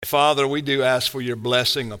Father, we do ask for your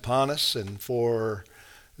blessing upon us and for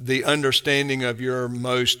the understanding of your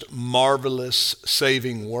most marvelous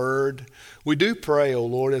saving word. We do pray, O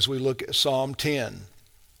Lord, as we look at Psalm 10,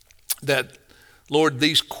 that, Lord,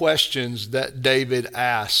 these questions that David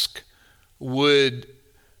asked would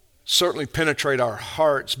certainly penetrate our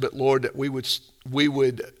hearts, but Lord, that we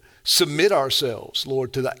would submit ourselves,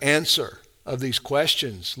 Lord, to the answer of these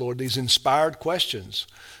questions, Lord, these inspired questions.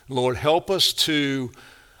 Lord, help us to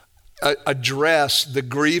address the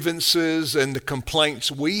grievances and the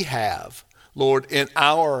complaints we have, Lord, in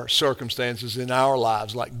our circumstances, in our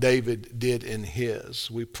lives, like David did in his.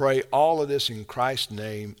 We pray all of this in Christ's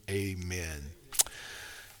name, amen.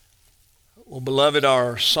 Well, beloved,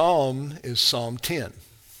 our psalm is Psalm 10.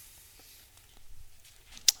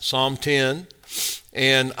 Psalm 10,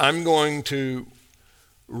 and I'm going to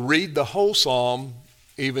read the whole psalm,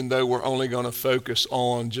 even though we're only going to focus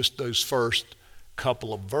on just those first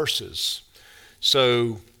couple of verses.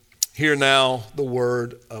 So hear now the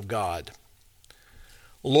word of God.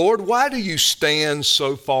 Lord, why do you stand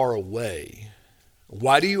so far away?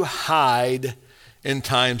 Why do you hide in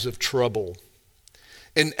times of trouble?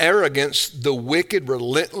 In arrogance, the wicked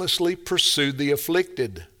relentlessly pursue the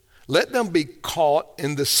afflicted. Let them be caught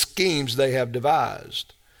in the schemes they have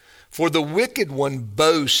devised. For the wicked one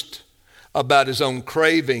boasts about his own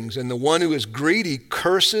cravings, and the one who is greedy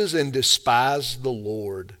curses and despises the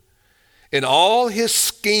Lord. In all his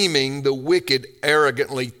scheming, the wicked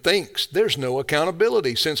arrogantly thinks there's no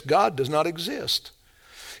accountability, since God does not exist.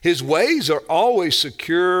 His ways are always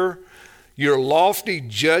secure. Your lofty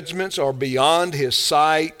judgments are beyond his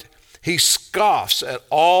sight. He scoffs at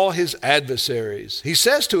all his adversaries. He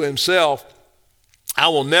says to himself, I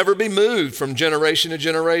will never be moved from generation to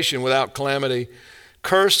generation without calamity.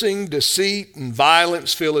 Cursing, deceit, and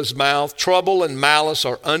violence fill his mouth. Trouble and malice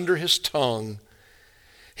are under his tongue.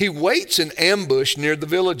 He waits in ambush near the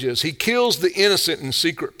villages. He kills the innocent in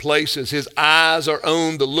secret places. His eyes are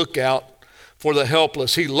on the lookout for the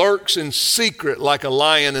helpless. He lurks in secret like a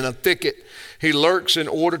lion in a thicket. He lurks in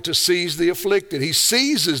order to seize the afflicted. He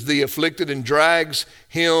seizes the afflicted and drags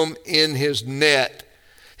him in his net.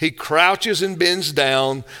 He crouches and bends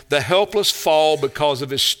down. The helpless fall because of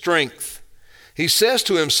his strength. He says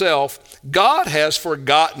to himself, God has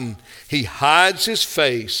forgotten. He hides his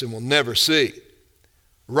face and will never see.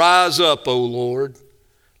 Rise up, O Lord.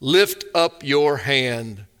 Lift up your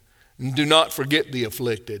hand and do not forget the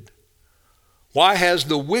afflicted. Why has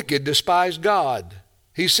the wicked despised God?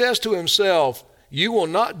 He says to himself, you will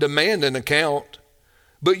not demand an account.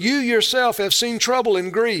 But you yourself have seen trouble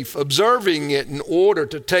and grief, observing it in order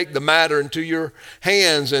to take the matter into your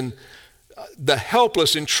hands, and the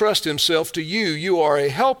helpless entrust himself to you. You are a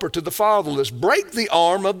helper to the fatherless. Break the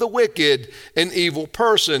arm of the wicked and evil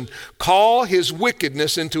person. Call his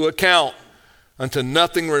wickedness into account until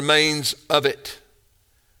nothing remains of it.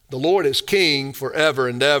 The Lord is king forever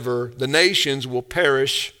and ever. The nations will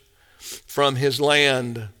perish from his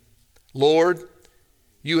land. Lord,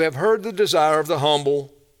 you have heard the desire of the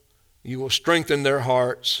humble. You will strengthen their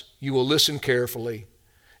hearts. You will listen carefully,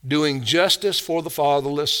 doing justice for the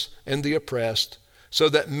fatherless and the oppressed, so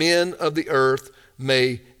that men of the earth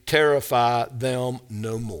may terrify them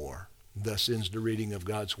no more. Thus ends the reading of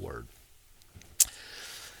God's word.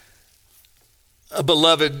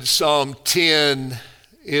 Beloved, Psalm 10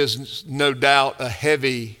 is no doubt a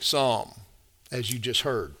heavy psalm, as you just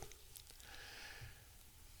heard.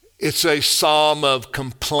 It's a psalm of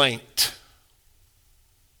complaint.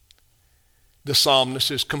 The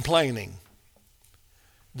psalmist is complaining.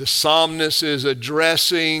 The psalmist is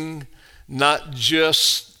addressing not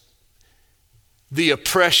just the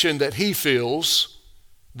oppression that he feels,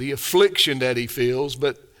 the affliction that he feels,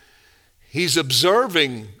 but he's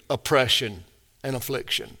observing oppression and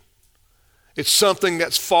affliction. It's something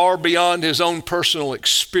that's far beyond his own personal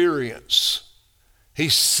experience. He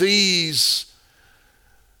sees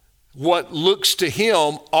what looks to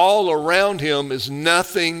him all around him is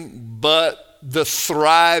nothing but the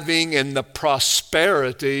thriving and the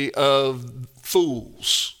prosperity of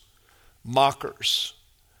fools, mockers,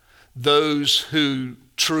 those who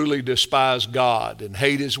truly despise God and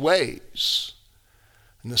hate his ways.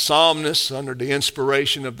 And the psalmist, under the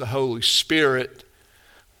inspiration of the Holy Spirit,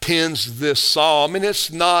 pens this psalm, and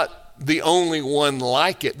it's not the only one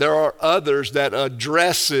like it. There are others that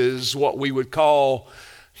addresses what we would call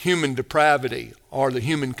human depravity or the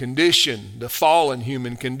human condition, the fallen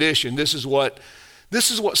human condition. This is what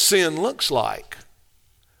sin looks like.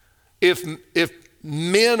 If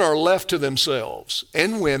men are left to themselves,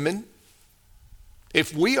 and women,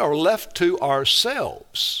 if we are left to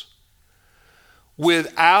ourselves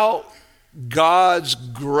without God's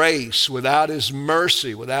grace, without his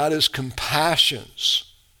mercy, without his compassions,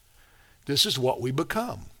 this is what we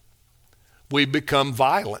become. We become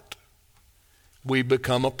violent. We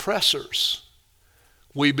become oppressors.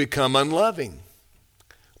 We become unloving.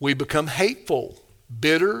 We become hateful,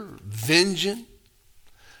 bitter, vengeant.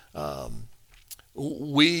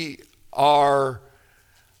 We are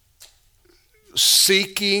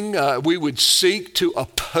seeking, we would seek to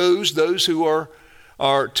oppose those who are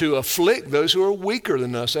to afflict those who are weaker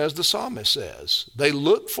than us, as the psalmist says. They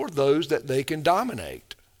look for those that they can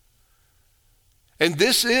dominate. And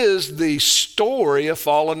this is the story of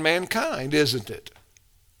fallen mankind, isn't it?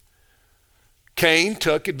 Cain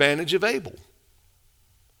took advantage of Abel.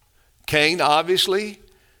 Cain obviously,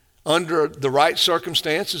 under the right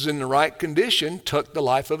circumstances, in the right condition, took the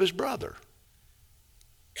life of his brother.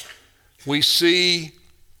 We see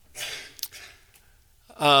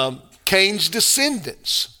Cain's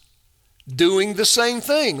descendants doing the same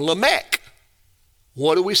thing. Lamech,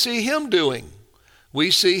 what do we see him doing?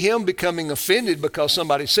 We see him becoming offended because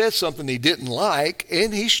somebody said something he didn't like,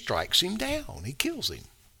 and he strikes him down. He kills him.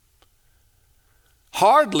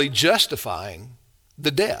 Hardly justifying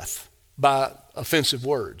the death by offensive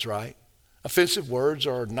words, right? Offensive words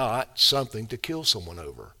are not something to kill someone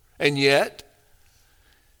over. And yet,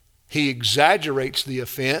 he exaggerates the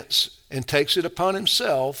offense and takes it upon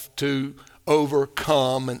himself to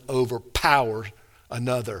overcome and overpower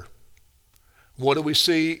another. What do we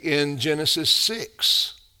see in Genesis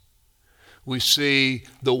 6? We see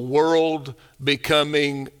the world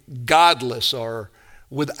becoming godless or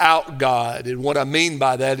without God. And what I mean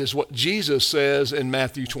by that is what Jesus says in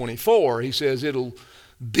Matthew 24. He says it'll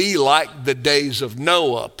be like the days of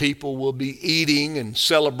Noah. People will be eating and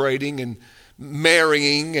celebrating and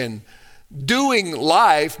marrying and doing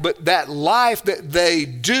life, but that life that they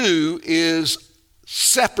do is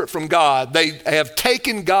separate from God. They have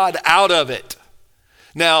taken God out of it.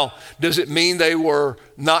 Now, does it mean they were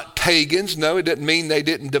not pagans? No, it doesn't mean they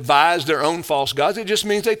didn't devise their own false gods. It just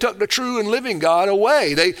means they took the true and living God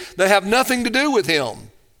away. They have nothing to do with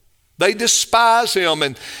him. They despise him,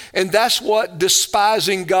 and that's what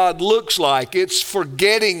despising God looks like. It's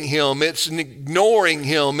forgetting him. It's ignoring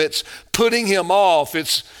him. It's putting him off.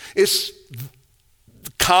 It's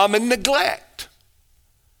common neglect.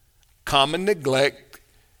 Common neglect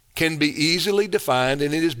can be easily defined,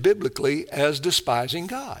 and it is biblically, as despising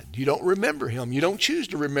God. You don't remember him. You don't choose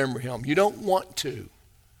to remember him. You don't want to.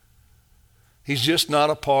 He's just not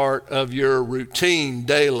a part of your routine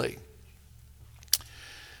daily.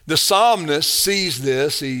 The psalmist sees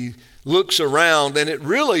this. He looks around, and it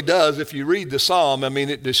really does, if you read the psalm,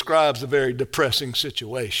 it describes a very depressing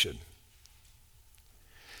situation.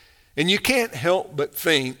 And you can't help but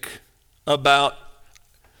think about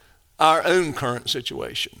our own current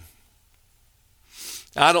situation.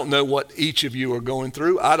 I don't know what each of you are going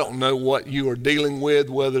through. I don't know what you are dealing with,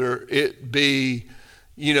 whether it be,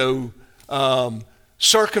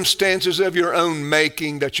 circumstances of your own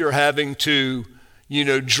making that you're having to,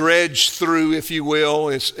 dredge through, if you will.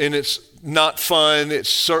 It's not fun. It's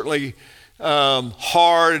certainly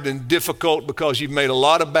hard and difficult because you've made a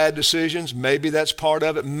lot of bad decisions. Maybe that's part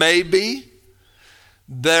of it. Maybe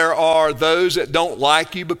there are those that don't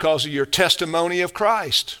like you because of your testimony of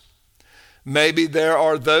Christ. Maybe there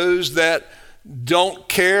are those that don't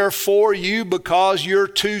care for you because you're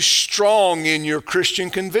too strong in your Christian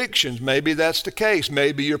convictions. Maybe that's the case.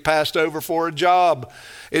 Maybe you're passed over for a job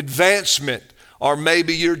advancement, or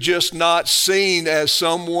maybe you're just not seen as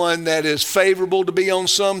someone that is favorable to be on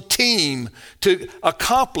some team to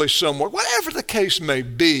accomplish somewhere. Whatever the case may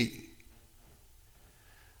be,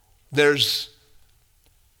 there's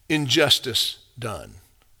injustice done.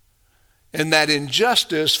 And that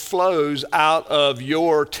injustice flows out of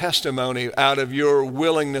your testimony, out of your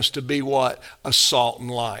willingness to be what? A salt and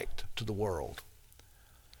light to the world.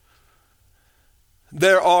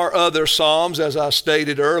 There are other psalms, as I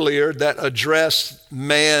stated earlier, that address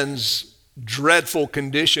man's dreadful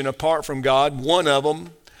condition apart from God. One of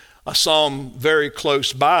them, a psalm very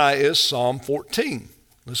close by, is Psalm 14.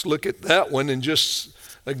 Let's look at that one, and just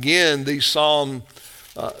again, these Psalm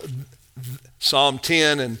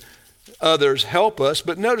 10 and others help us.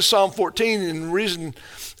 But notice Psalm 14, and the reason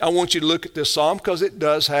I want you to look at this psalm, because it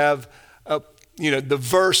does have the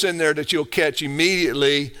verse in there that you'll catch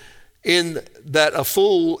immediately, in that a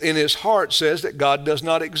fool in his heart says that God does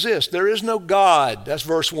not exist. There is no God. That's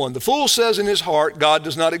verse 1. The fool says in his heart, God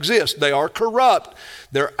does not exist. They are corrupt.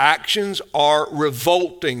 Their actions are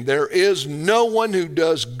revolting. There is no one who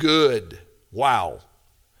does good. Wow.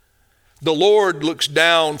 The Lord looks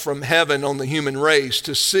down from heaven on the human race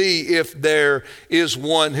to see if there is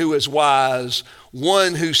one who is wise,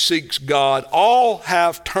 one who seeks God. All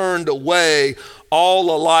have turned away,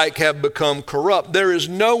 all alike have become corrupt. There is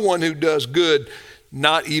no one who does good,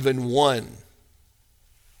 not even one.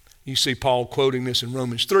 You see Paul quoting this in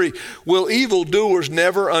Romans 3. Will evildoers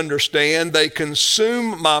never understand? They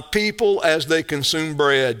consume my people as they consume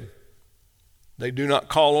bread. They do not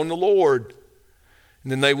call on the Lord.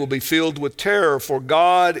 And then they will be filled with terror, for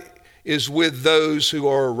God is with those who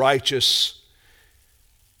are righteous.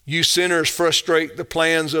 You sinners frustrate the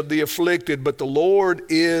plans of the afflicted, but the Lord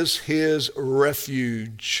is his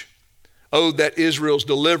refuge. Oh, that Israel's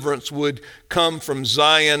deliverance would come from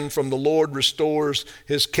Zion, from the Lord restores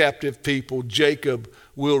his captive people. Jacob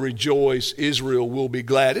will rejoice, Israel will be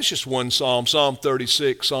glad. It's just one psalm. Psalm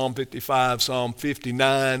 36, Psalm 55, Psalm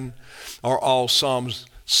 59 are all psalms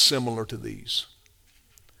similar to these.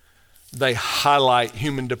 They highlight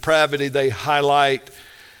human depravity. They highlight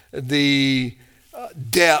the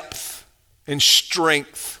depth and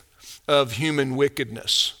strength of human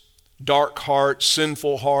wickedness. Dark hearts,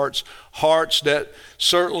 sinful hearts, hearts that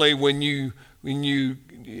certainly when you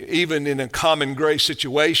even in a common grace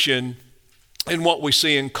situation, and what we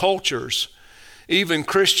see in cultures, even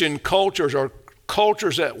Christian cultures are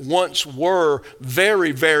cultures that once were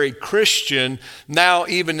very, very Christian, now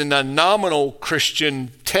even in a nominal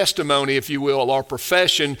Christian testimony, if you will, or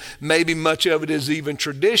profession, maybe much of it is even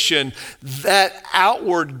tradition, that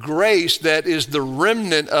outward grace that is the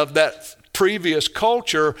remnant of that previous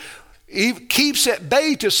culture keeps at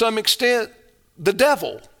bay to some extent the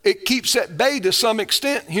devil. It keeps at bay to some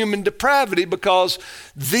extent human depravity, because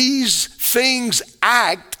these things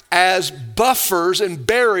act as buffers and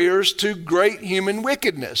barriers to great human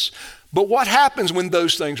wickedness. But what happens when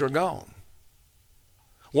those things are gone?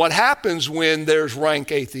 What happens when there's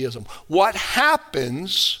rank atheism? What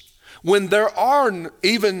happens when there are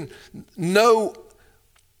even no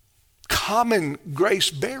common grace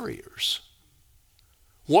barriers?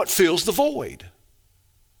 What fills the void?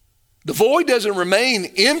 The void doesn't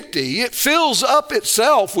remain empty. It fills up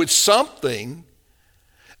itself with something.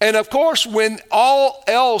 And of course, when all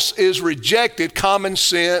else is rejected, common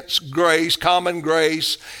sense, grace, common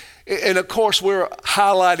grace, and of course we're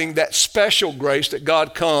highlighting that special grace that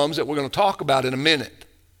God comes, that we're going to talk about in a minute.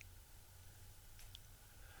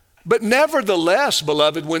 But nevertheless,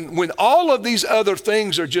 beloved, when all of these other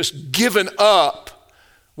things are just given up,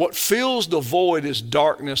 what fills the void is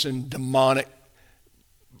darkness and demonic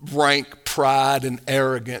rank pride and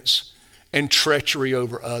arrogance and treachery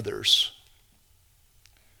over others.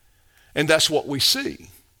 And that's what we see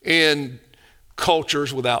in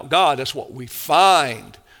cultures without God. That's what we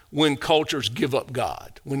find when cultures give up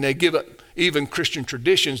God. When they give up even Christian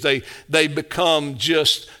traditions, they become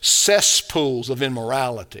just cesspools of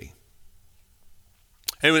immorality.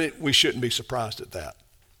 And we shouldn't be surprised at that.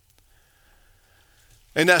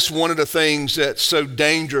 And that's one of the things that's so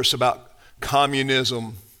dangerous about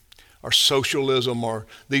communism or socialism or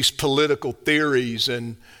these political theories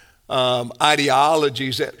and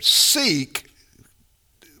ideologies that seek,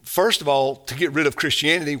 first of all, to get rid of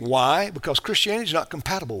Christianity. Why? Because Christianity is not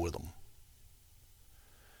compatible with them.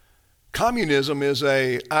 Communism is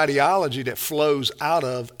an ideology that flows out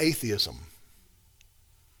of atheism.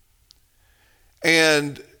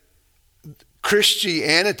 And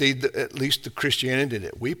Christianity, at least the Christianity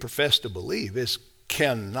that we profess to believe,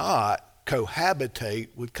 cannot cohabitate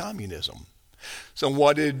with communism. So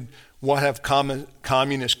what have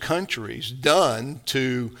communist countries done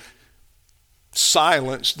to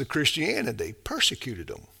silence the Christianity? Persecuted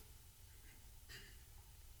them,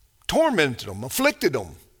 tormented them, afflicted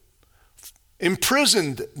them,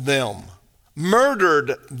 imprisoned them,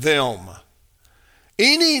 murdered them.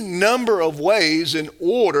 Any number of ways in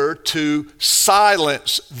order to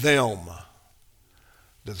silence them.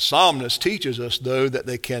 The psalmist teaches us, though, that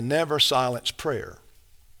they can never silence prayer.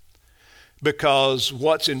 Because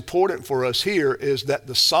what's important for us here is that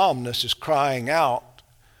the psalmist is crying out.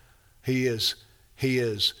 He is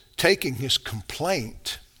taking his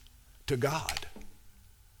complaint to God.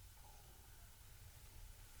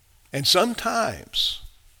 And sometimes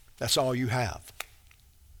that's all you have.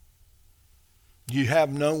 You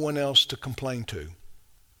have no one else to complain to.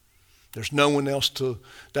 There's no one else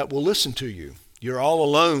that will listen to you. You're all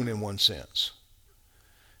alone in one sense.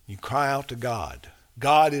 You cry out to God.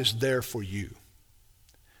 God is there for you.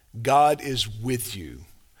 God is with you.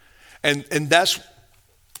 And that's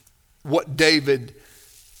what David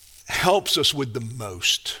helps us with the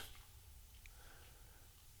most,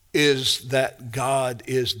 is that God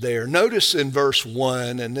is there. Notice in verse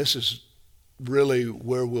 1, and this is really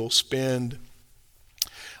where we'll spend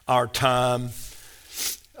our time.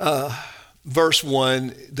 Verse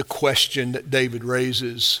 1, the question that David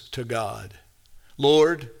raises to God.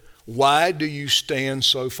 Lord, why do you stand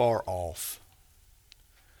so far off?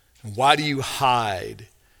 Why do you hide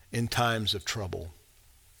in times of trouble?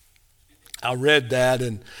 I read that,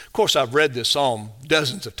 and of course I've read this psalm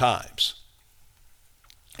dozens of times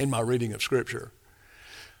in my reading of Scripture.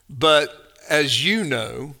 But as you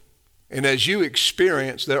know, and as you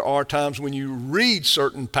experience, there are times when you read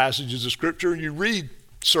certain passages of Scripture, you read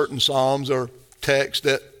certain psalms or texts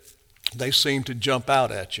that they seem to jump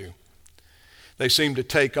out at you. They seem to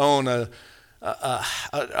take on a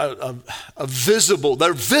visible,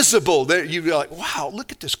 they're visible. You're like, wow,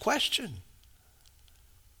 look at this question.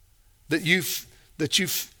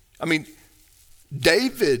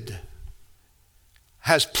 David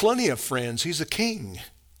has plenty of friends. He's a king.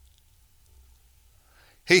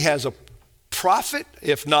 He has a prophet,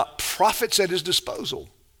 if not prophets, at his disposal.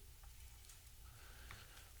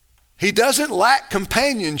 He doesn't lack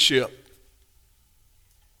companionship.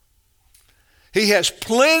 He has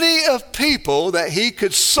plenty of people that he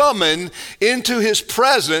could summon into his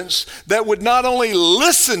presence that would not only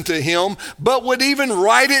listen to him, but would even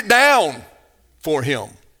write it down for him.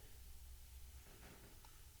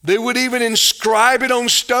 They would even inscribe it on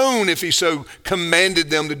stone if he so commanded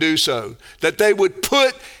them to do so. That they would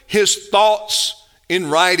put his thoughts in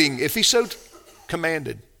writing if he so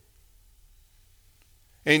commanded.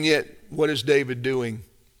 And yet, what is David doing?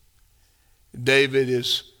 David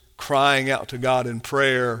is crying out to God in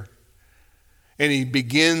prayer. And he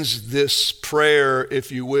begins this prayer,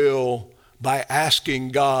 if you will, by asking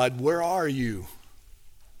God, where are you?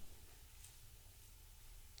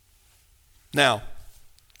 Now,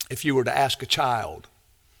 if you were to ask a child,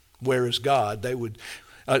 where is God? They would,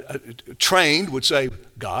 trained would say,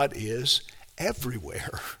 God is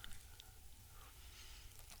everywhere.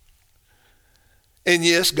 And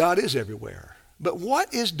yes, God is everywhere. But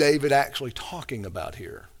what is David actually talking about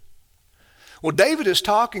here? Well, David is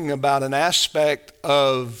talking about an aspect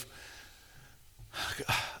of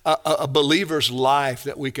a believer's life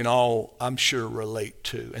that we can all, I'm sure, relate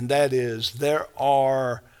to. And that is, there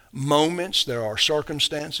are moments, there are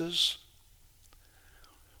circumstances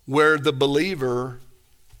where the believer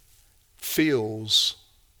feels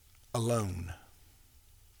alone.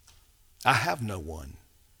 I have no one.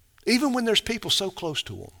 Even when there's people so close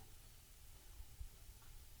to them.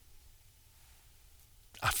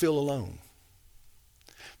 I feel alone.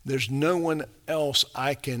 There's no one else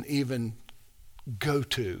I can even go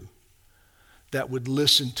to that would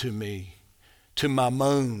listen to me, to my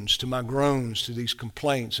moans, to my groans, to these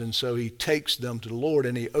complaints. And so he takes them to the Lord,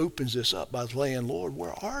 and he opens this up by saying, Lord,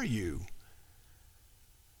 where are you?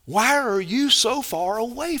 Why are you so far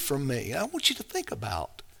away from me? I want you to think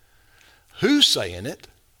about who's saying it,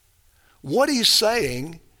 what he's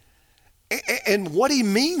saying, and what he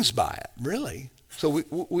means by it, really. So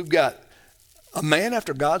we've got a man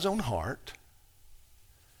after God's own heart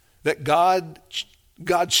that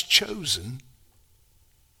God's chosen.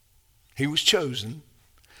 He was chosen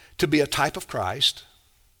to be a type of Christ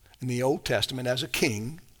in the Old Testament as a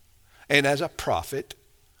king and as a prophet.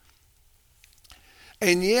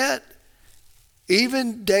 And yet,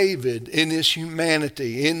 even David in his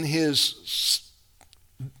humanity, in his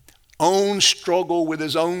own struggle with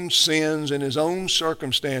his own sins and his own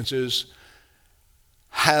circumstances,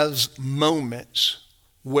 has moments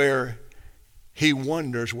where he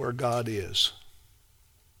wonders where God is.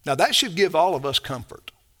 Now that should give all of us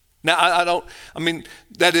comfort. Now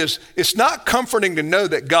it's not comforting to know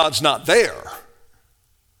that God's not there.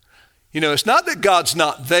 It's not that God's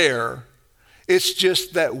not there. It's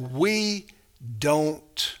just that we're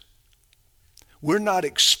not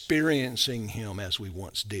experiencing him as we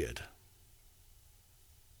once did.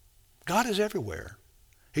 God is everywhere.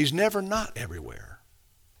 He's never not everywhere.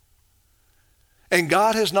 And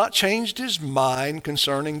God has not changed his mind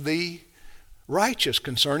concerning the righteous,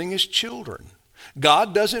 concerning his children.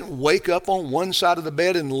 God doesn't wake up on one side of the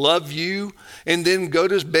bed and love you and then go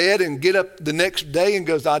to his bed and get up the next day and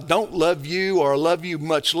goes, I don't love you, or I love you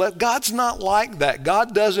much less. God's not like that.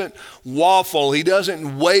 God doesn't waffle. He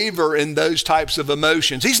doesn't waver in those types of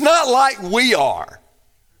emotions. He's not like we are.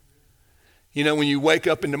 When you wake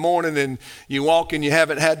up in the morning and you walk and you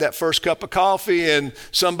haven't had that first cup of coffee and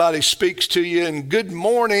somebody speaks to you and good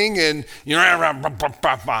morning, and you're like,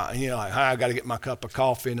 I got to get my cup of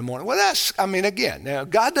coffee in the morning. Well, now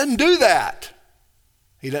God doesn't do that.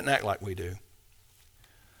 He doesn't act like we do.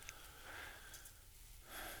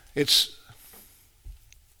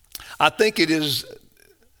 I think it is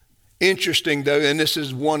interesting though, and this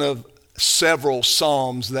is one of several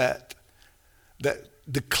psalms that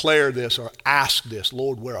declare this or ask this,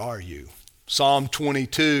 Lord, where are you? Psalm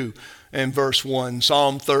 22 and verse 1,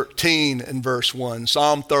 Psalm 13 and verse 1,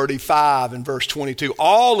 Psalm 35 and verse 22.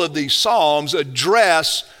 All of these psalms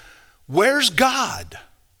address, where's God?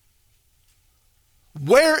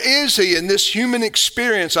 Where is he in this human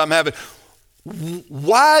experience I'm having?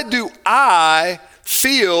 Why do I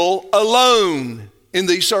feel alone in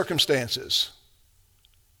these circumstances?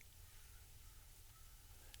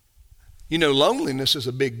 You know, loneliness is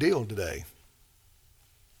a big deal today.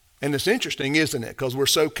 And it's interesting, isn't it? Because we're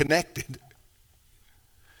so connected.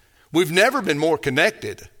 We've never been more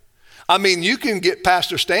connected. I mean, you can get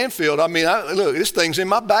Pastor Stanfield. I mean, look, this thing's in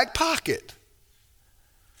my back pocket.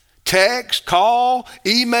 Text, call,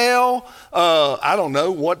 email, I don't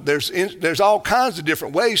know what, there's all kinds of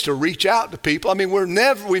different ways to reach out to people. I mean,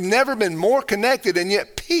 we've never been more connected, and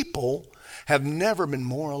yet people have never been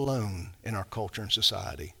more alone in our culture and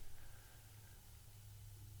society.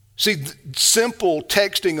 See, simple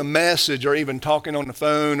texting a message or even talking on the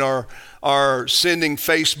phone or sending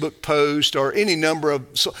Facebook posts or any number of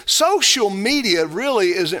social media really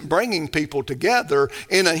isn't bringing people together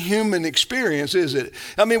in a human experience, is it?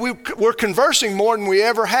 I mean, we're conversing more than we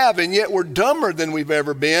ever have, and yet we're dumber than we've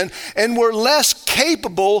ever been, and we're less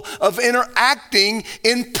capable of interacting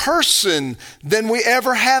in person than we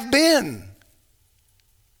ever have been.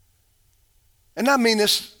 And I mean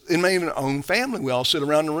this in my even own family. We all sit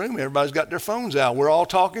around the room. Everybody's got their phones out. We're all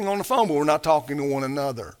talking on the phone, but we're not talking to one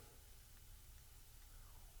another.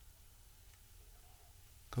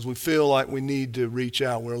 Because we feel like we need to reach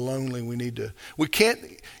out. We're lonely. We're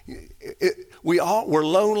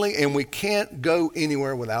lonely, and we can't go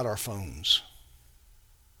anywhere without our phones.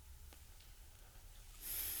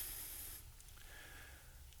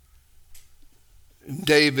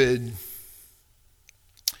 David,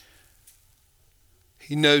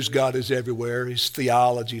 he knows God is everywhere. His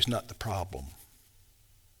theology is not the problem.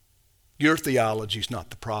 Your theology is not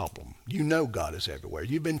the problem. You know God is everywhere.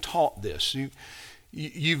 You've been taught this.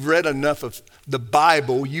 You've read enough of the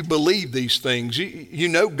Bible. You believe these things. You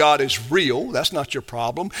know God is real. That's not your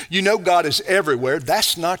problem. You know God is everywhere.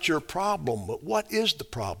 That's not your problem. But what is the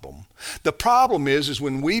problem? The problem is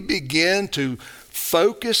when we begin to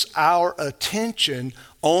focus our attention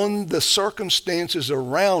on the circumstances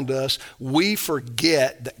around us, we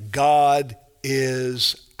forget that God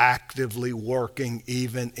is actively working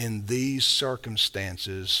even in these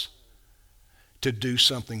circumstances to do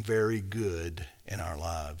something very good in our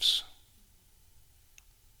lives.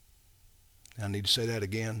 I need to say that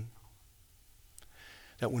again.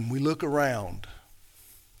 That when we look around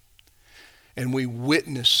and we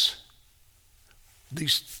witness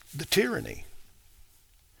the tyranny,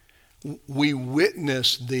 we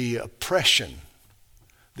witness the oppression,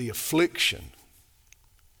 the affliction.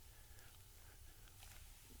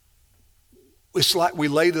 It's like we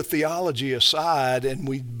lay the theology aside and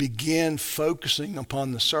we begin focusing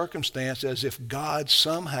upon the circumstance as if God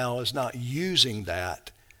somehow is not using that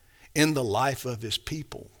in the life of his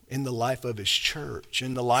people, in the life of his church,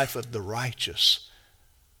 in the life of the righteous.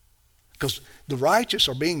 Because the righteous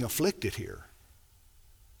are being afflicted here.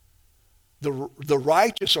 The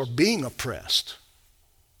righteous are being oppressed.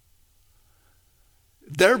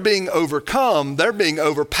 They're being overcome. They're being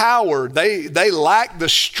overpowered. They lack the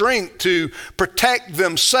strength to protect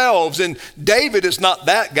themselves. And David is not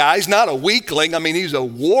that guy. He's not a weakling. I mean, he's a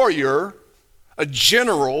warrior, a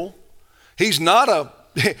general. He's not a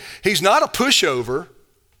pushover.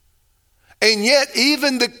 And yet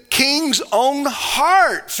even the king's own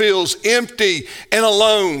heart feels empty and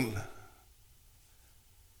alone.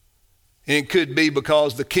 And it could be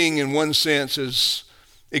because the king, in one sense, is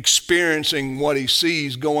experiencing what he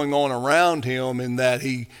sees going on around him, and that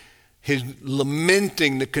he's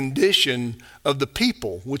lamenting the condition of the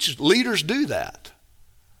people, which leaders do that.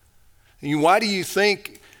 And why do you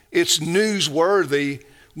think it's newsworthy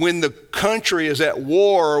when the country is at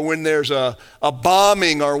war, or when there's a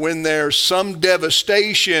bombing, or when there's some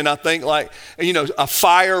devastation? I think, like, a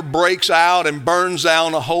fire breaks out and burns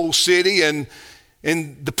down a whole city, and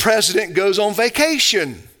the president goes on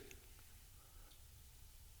vacation.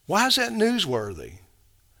 Why is that newsworthy?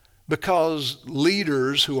 Because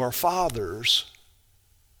leaders who are fathers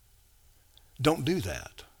don't do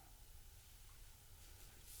that.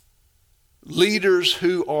 Leaders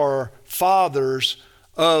who are fathers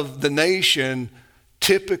of the nation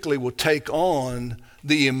typically will take on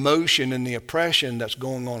the emotion and the oppression that's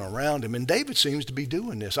going on around him. And David seems to be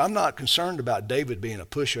doing this. I'm not concerned about David being a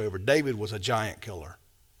pushover. David was a giant killer.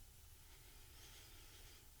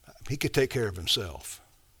 He could take care of himself.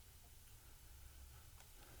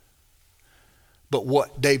 But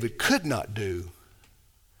what David could not do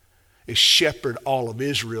is shepherd all of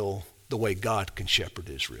Israel the way God can shepherd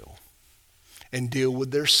Israel. And deal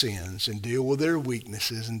with their sins, and deal with their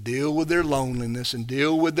weaknesses, and deal with their loneliness, and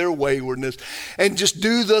deal with their waywardness, and just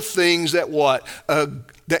do the things that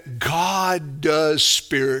that God does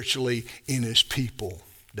spiritually in his people.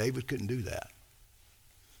 David couldn't do that.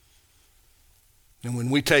 And when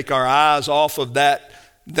we take our eyes off of that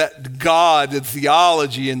God, the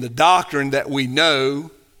theology and the doctrine that we know,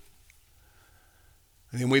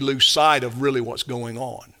 then we lose sight of really what's going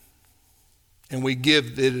on. And we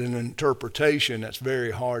give it an interpretation that's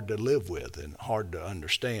very hard to live with and hard to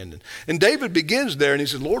understand. And David begins there and he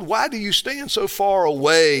says, Lord, why do you stand so far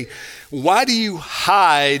away? Why do you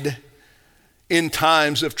hide in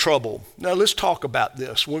times of trouble? Now let's talk about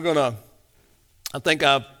this. I think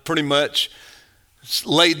I've pretty much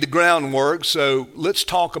laid the groundwork, so let's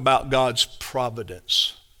talk about God's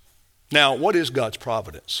providence. Now, what is God's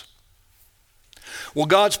providence? Well,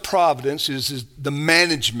 God's providence is the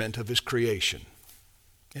management of his creation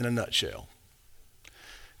in a nutshell.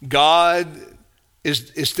 God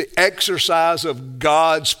is the exercise of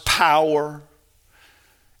God's power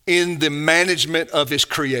in the management of his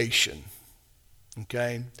creation.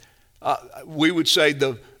 Okay? We would say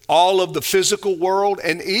all of the physical world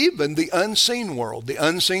and even the unseen world, the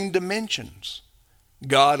unseen dimensions.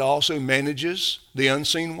 God also manages the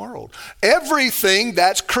unseen world. Everything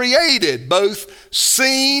that's created, both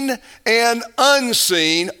seen and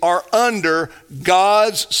unseen, are under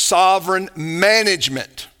God's sovereign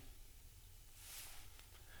management.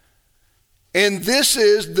 And this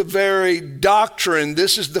is the very doctrine,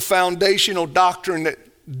 this is the foundational doctrine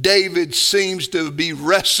that David seems to be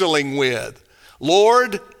wrestling with.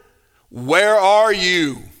 Lord, where are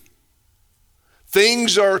you?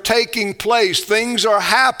 Things are taking place, things are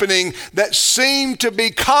happening that seem to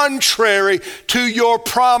be contrary to your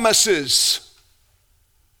promises,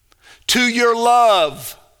 to your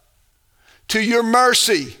love, to your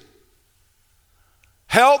mercy.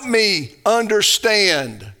 Help me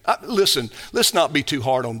understand. Listen, let's not be too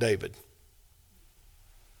hard on David.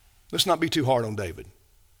 Let's not be too hard on David.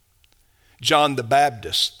 John the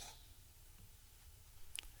Baptist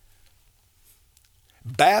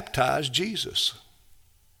baptized Jesus.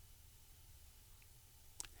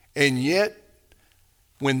 And yet,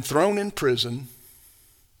 when thrown in prison,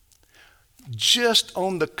 just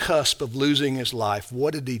on the cusp of losing his life,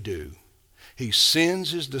 what did he do? He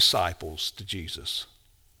sends his disciples to Jesus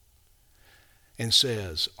and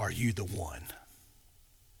says, "Are you the one?"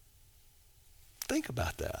 Think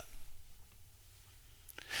about that.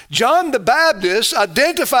 John the Baptist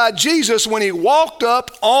identified Jesus when he walked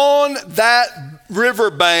up on that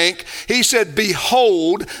riverbank. He said,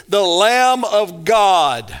 "Behold, the Lamb of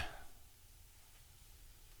God."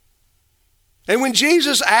 And when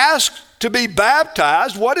Jesus asked to be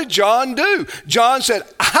baptized, what did John do? John said,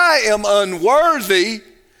 "I am unworthy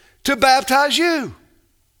to baptize you.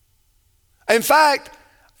 In fact,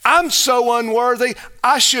 I'm so unworthy,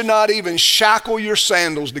 I should not even shackle your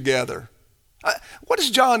sandals together."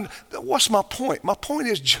 What's my point? My point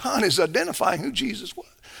is John is identifying who Jesus was,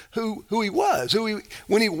 who he was.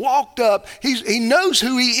 When he walked up, he knows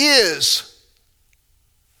who he is.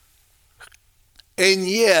 And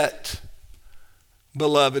yet,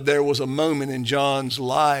 beloved, there was a moment in John's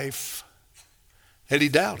life that he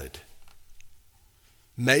doubted.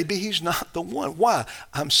 Maybe he's not the one. Why?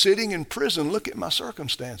 I'm sitting in prison. Look at my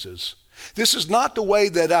circumstances. This is not the way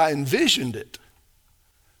that I envisioned it.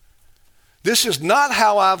 This is not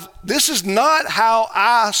how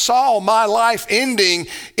I saw my life ending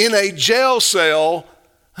in a jail cell,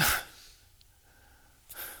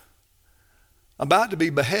 about to be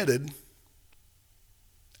beheaded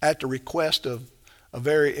at the request of a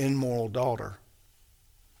very immoral daughter.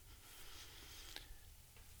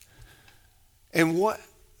 And what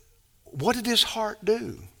did his heart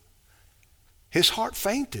do? His heart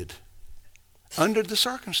fainted under the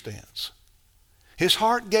circumstance. His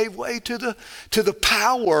heart gave way to the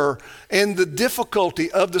power and the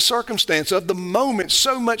difficulty of the circumstance, of the moment,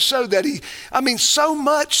 so much so that he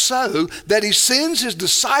sends his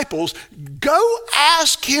disciples, "Go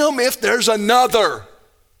ask him if there's another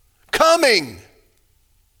coming,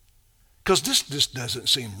 because this just doesn't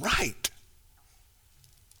seem right."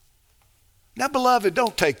 Now, beloved,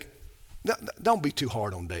 don't be too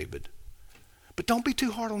hard on David, but don't be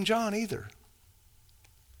too hard on John either.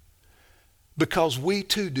 Because we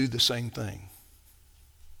too do the same thing.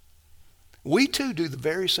 We too do the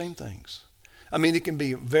very same things. I mean, it can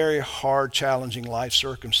be a very hard, challenging life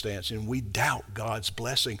circumstance, and we doubt God's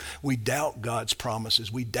blessing. We doubt God's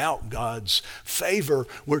promises. We doubt God's favor.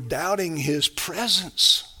 We're doubting his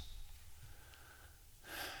presence.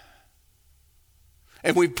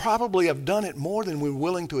 And we probably have done it more than we're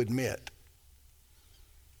willing to admit.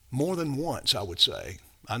 More than once, I would say.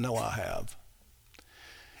 I know I have.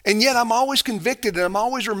 And yet I'm always convicted and I'm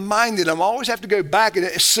always reminded. I always have to go back. And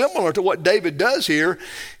it's similar to what David does here.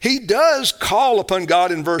 He does call upon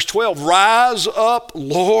God in verse 12. Rise up,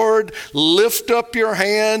 Lord, lift up your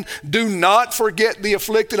hand. Do not forget the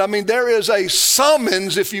afflicted. I mean, there is a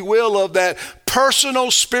summons, if you will, of that personal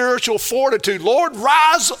spiritual fortitude. Lord,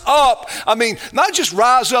 rise up. I mean, not just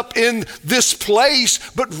rise up in this place,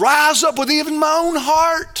 but rise up with even my own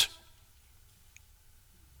heart.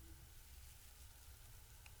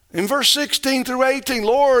 In verse 16 through 18,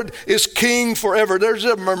 Lord is king forever. There's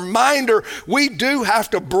a reminder we do have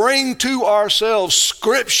to bring to ourselves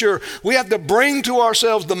Scripture. We have to bring to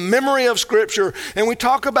ourselves the memory of Scripture. And we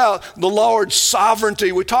talk about the Lord's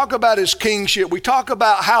sovereignty. We talk about his kingship. We talk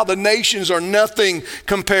about how the nations are nothing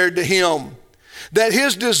compared to him. That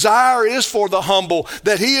his desire is for the humble.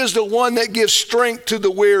 That he is the one that gives strength to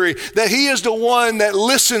the weary. That he is the one that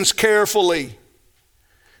listens carefully.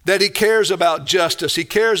 That he cares about justice. He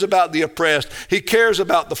cares about the oppressed. He cares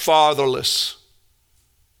about the fatherless.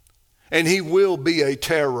 And he will be a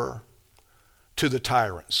terror to the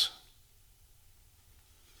tyrants.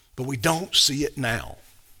 But we don't see it now.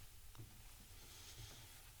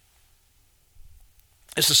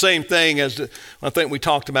 It's the same thing as I think we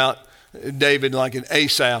talked about David, like in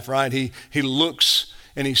Asaph, right? He looks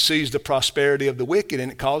and he sees the prosperity of the wicked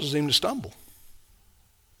and it causes him to stumble.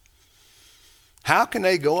 How can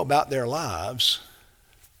they go about their lives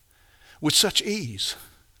with such ease,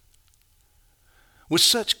 with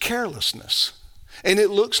such carelessness? And it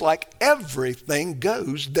looks like everything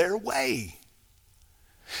goes their way.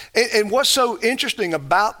 And what's so interesting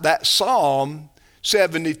about that Psalm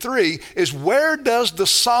 73 is, where does the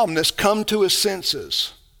psalmist come to his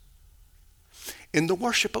senses? In the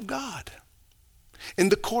worship of God, in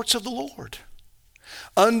the courts of the Lord,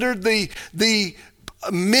 under the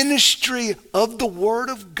ministry of the Word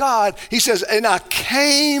of God. He says, and I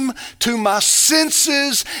came to my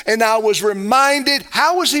senses and I was reminded.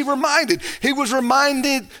 How was he reminded? He was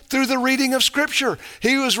reminded through the reading of Scripture.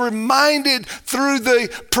 He was reminded through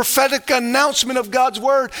the prophetic announcement of God's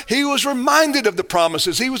Word. He was reminded of the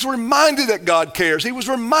promises. He was reminded that God cares. He was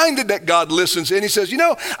reminded that God listens. And he says,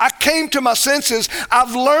 I came to my senses.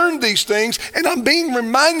 I've learned these things and I'm being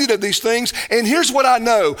reminded of these things. And here's what I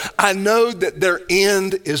know. I know that their end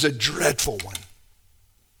is a dreadful one.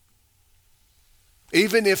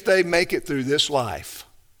 Even if they make it through this life,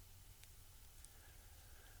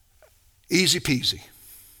 easy peasy.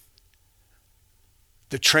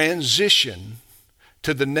 The transition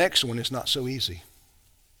to the next one is not so easy.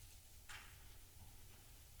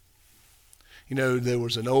 There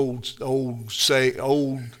was an old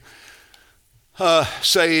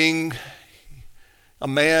saying, a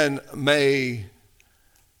man may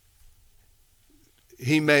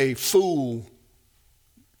fool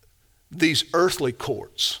these earthly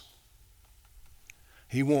courts.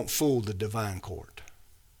 He won't fool the divine court.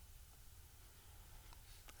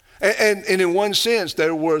 And in one sense,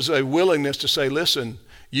 there was a willingness to say, listen,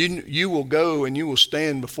 you will go and you will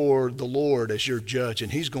stand before the Lord as your judge,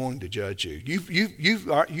 and he's going to judge you.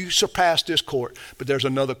 You surpassed this court, but there's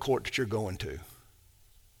another court that you're going to.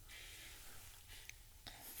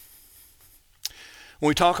 When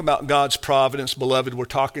we talk about God's providence, beloved, we're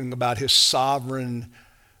talking about his sovereign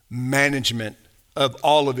management of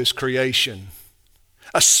all of his creation,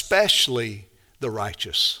 especially the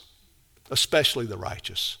righteous. Especially the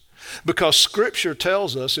righteous. Because Scripture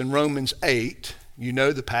tells us in Romans 8, you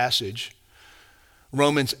know the passage,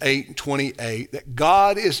 Romans 8:28, that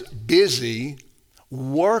God is busy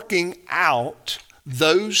working out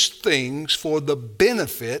those things for the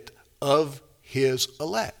benefit of his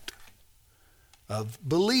elect. Of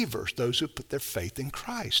believers, those who put their faith in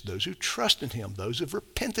Christ, those who trust in him, those who have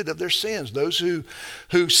repented of their sins, those who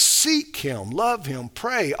seek him, love him,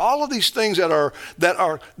 pray, all of these things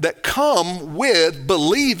that come with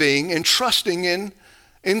believing and trusting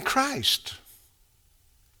in Christ.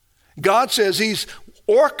 God says he's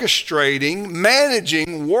orchestrating,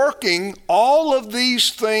 managing, working all of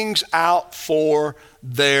these things out for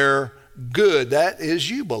their good. That is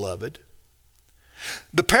you, beloved.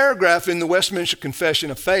 The paragraph in the Westminster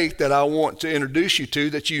Confession of Faith that I want to introduce you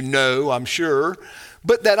to, that you know, I'm sure,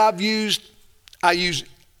 but that I use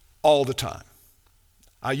all the time.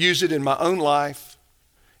 I use it in my own life,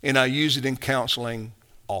 and I use it in counseling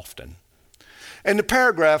often. And the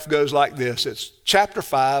paragraph goes like this. It's chapter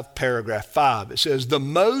 5, paragraph 5. It says, the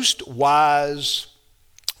most wise,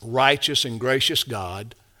 righteous, and gracious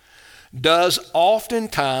God does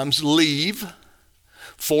oftentimes leave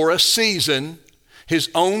for a season his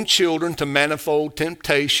own children to manifold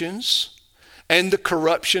temptations and the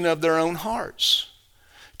corruption of their own hearts,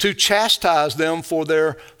 to chastise them for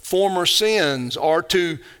their former sins, or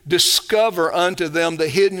to discover unto them the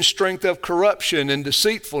hidden strength of corruption and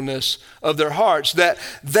deceitfulness of their hearts, that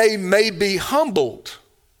they may be humbled,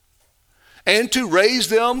 and to raise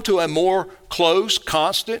them to a more close,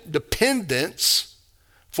 constant dependence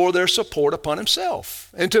for their support upon himself,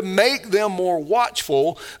 and to make them more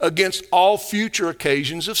watchful against all future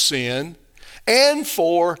occasions of sin, and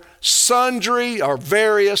for sundry or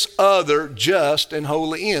various other just and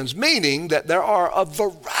holy ends, meaning that there are a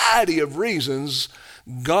variety of reasons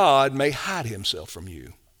God may hide himself from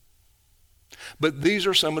you. But these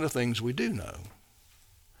are some of the things we do know.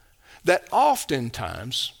 That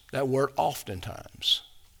oftentimes, that word oftentimes,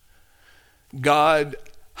 God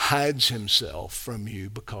hides himself from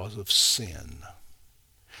you because of sin.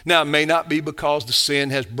 Now, it may not be because the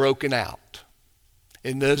sin has broken out.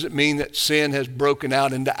 It doesn't mean that sin has broken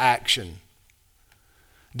out into action.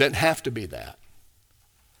 It doesn't have to be that.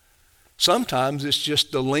 Sometimes it's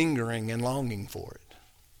just the lingering and longing for it.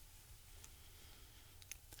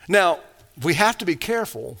 Now, we have to be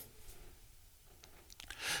careful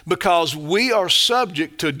because we are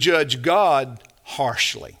subject to judge God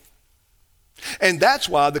harshly. And that's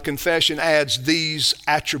why the confession adds these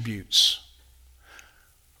attributes: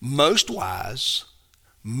 most wise,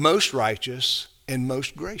 most righteous, and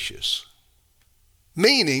most gracious.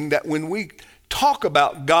 Meaning that when we talk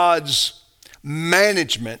about God's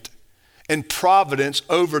management and providence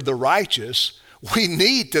over the righteous, we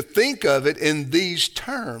need to think of it in these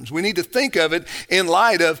terms. We need to think of it in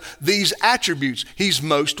light of these attributes. He's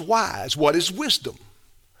most wise. What is wisdom?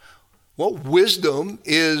 Well, wisdom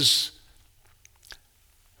is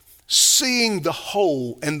seeing the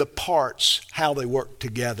whole and the parts, how they work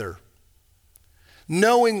together.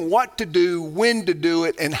 Knowing what to do, when to do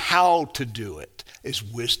it, and how to do it is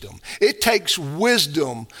wisdom. It takes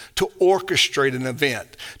wisdom to orchestrate an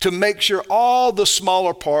event, to make sure all the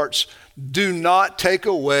smaller parts do not take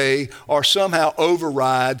away or somehow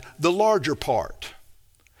override the larger part.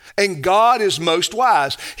 And God is most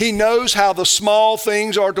wise. He knows how the small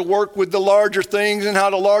things are to work with the larger things and how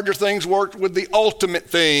the larger things work with the ultimate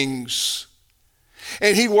things.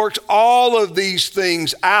 And he works all of these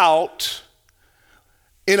things out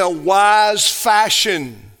in a wise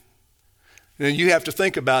fashion. And you have to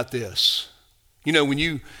think about this. You know, when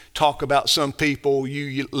you talk about some people,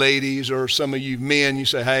 you ladies or some of you men, you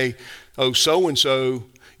say, hey, oh, so-and-so,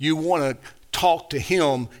 you want to talk to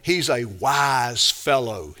him. He's a wise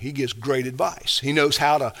fellow. He gives great advice. He knows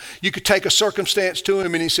how to, you could take a circumstance to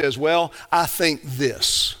him and he says, well, I think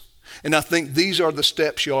this. And I think these are the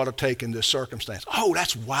steps you ought to take in this circumstance. Oh,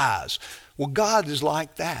 that's wise. Well, God is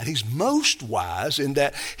like that. He's most wise in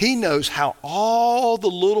that he knows how all the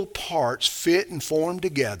little parts fit and form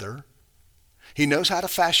together. He knows how to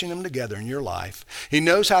fashion them together in your life. He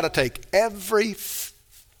knows how to take every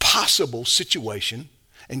possible situation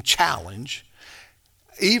and challenge,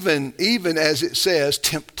 even as it says,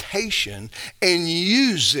 temptation, and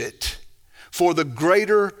use it for the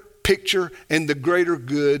greater picture and the greater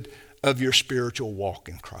good of your spiritual walk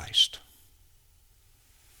in Christ.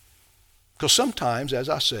 Because sometimes, as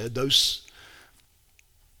I said,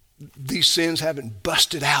 these sins haven't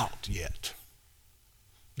busted out yet.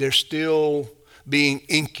 They're still being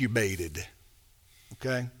incubated,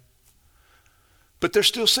 okay? But they're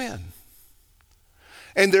still sin.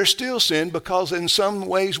 And they're still sin because in some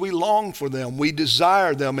ways we long for them, we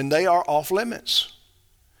desire them, and they are off limits.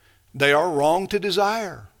 They are wrong to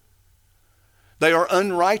desire. They are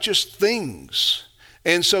unrighteous things.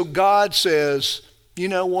 And so God says, you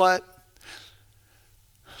know what?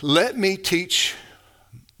 Let me teach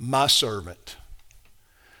my servant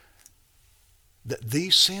that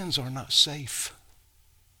these sins are not safe.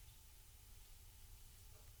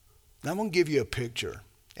 Now I'm going to give you a picture,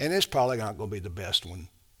 and it's probably not going to be the best one.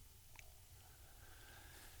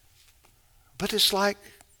 But it's like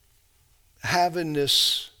having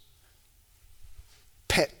this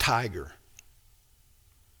pet tiger.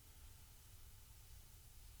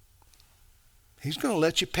 He's going to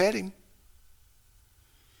let you pet him.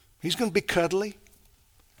 He's going to be cuddly.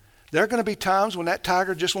 There are going to be times when that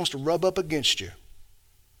tiger just wants to rub up against you.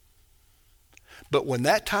 But when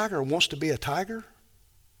that tiger wants to be a tiger,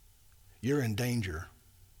 you're in danger.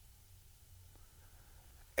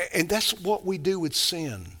 And that's what we do with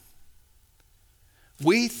sin.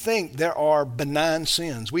 We think there are benign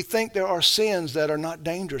sins. We think there are sins that are not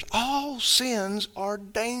dangerous. All sins are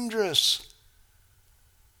dangerous.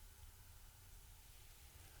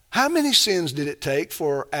 How many sins did it take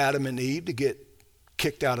for Adam and Eve to get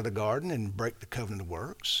kicked out of the garden and break the covenant of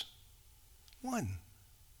works? One.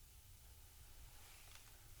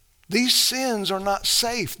 These sins are not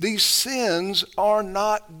safe. These sins are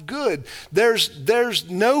not good. There's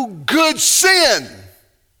no good sin.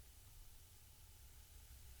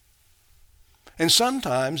 And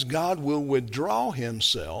sometimes God will withdraw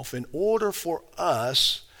himself in order for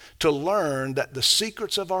us to learn that the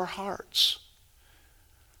secrets of our hearts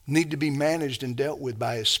need to be managed and dealt with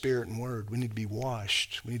by his Spirit and Word. We need to be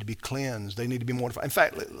washed. We need to be cleansed. They need to be mortified. In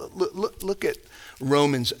fact, look at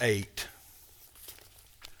Romans 8.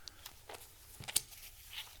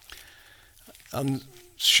 I'm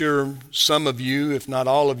sure some of you, if not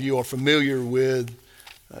all of you, are familiar with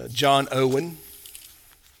John Owen,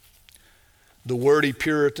 the wordy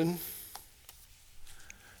Puritan.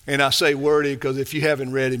 And I say wordy because if you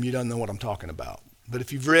haven't read him, you don't know what I'm talking about. But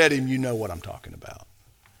if you've read him, you know what I'm talking about.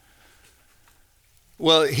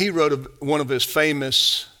 Well, he wrote one of his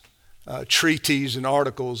famous treatises and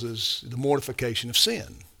articles is The Mortification of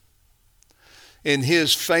Sin. And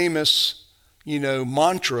his famous,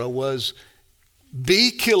 mantra was,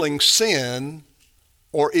 be killing sin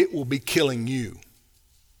or it will be killing you.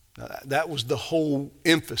 Now, that was the whole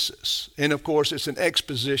emphasis. And of course, it's an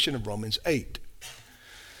exposition of Romans 8.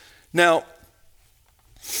 Now,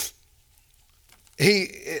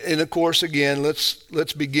 and of course, again,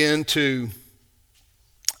 let's begin to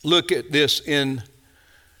look at this in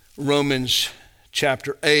Romans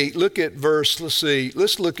chapter 8. Let's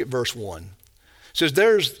look at verse 1. It says,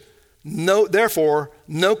 therefore,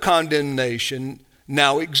 no condemnation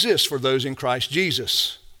now exists for those in Christ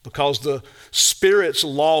Jesus, because the Spirit's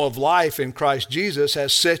law of life in Christ Jesus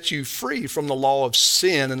has set you free from the law of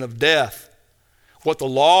sin and of death. What the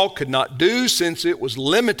law could not do, since it was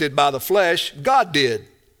limited by the flesh, God did.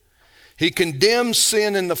 He condemned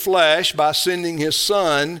sin in the flesh by sending his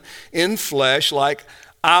Son in flesh like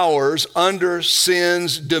ours under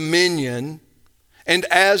sin's dominion, and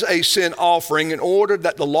as a sin offering, in order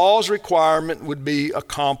that the law's requirement would be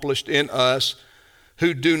accomplished in us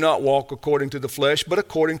who do not walk according to the flesh, but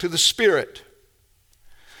according to the Spirit.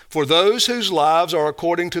 For those whose lives are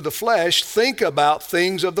according to the flesh think about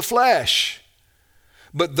things of the flesh,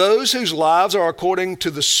 but those whose lives are according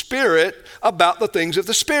to the Spirit about the things of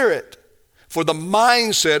the Spirit. For the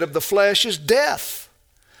mindset of the flesh is death,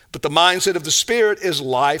 but the mindset of the Spirit is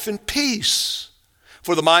life and peace.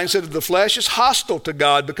 For the mindset of the flesh is hostile to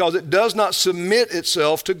God, because it does not submit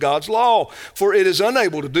itself to God's law, for it is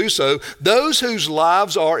unable to do so. Those whose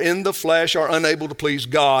lives are in the flesh are unable to please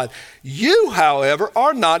God. You, however,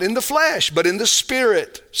 are not in the flesh, but in the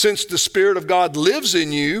Spirit, since the Spirit of God lives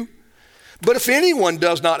in you. But if anyone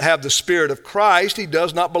does not have the Spirit of Christ, he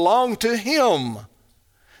does not belong to him.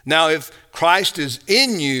 Now, if Christ is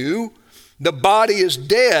in you, the body is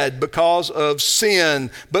dead because of sin,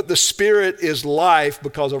 but the Spirit is life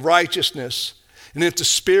because of righteousness. And if the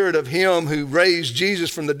Spirit of him who raised Jesus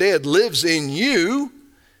from the dead lives in you,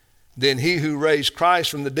 then he who raised Christ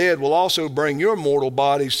from the dead will also bring your mortal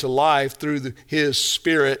bodies to life through his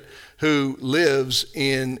Spirit who lives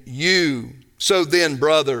in you. So then,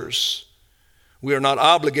 brothers, we are not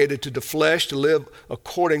obligated to the flesh to live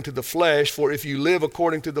according to the flesh, for if you live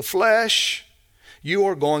according to the flesh, you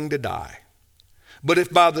are going to die. But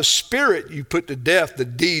if by the Spirit you put to death the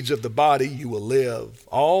deeds of the body, you will live.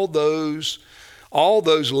 All those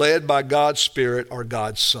led by God's Spirit are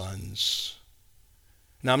God's sons.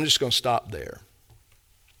 Now I'm just going to stop there.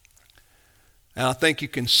 And I think you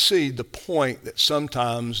can see the point that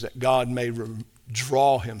sometimes that God may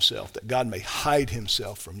withdraw himself, that God may hide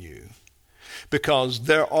himself from you. Because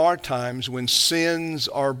there are times when sins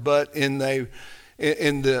are but in the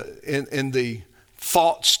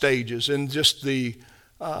thought stages and just the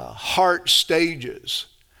heart stages,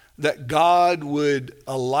 that God would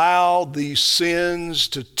allow these sins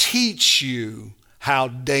to teach you how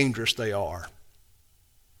dangerous they are,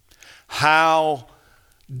 how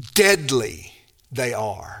deadly they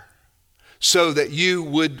are, so that you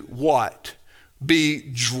would what?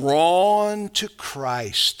 Be drawn to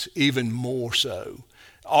Christ even more so,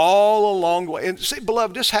 all along the way. And see,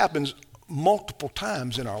 beloved, this happens multiple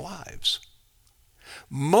times in our lives.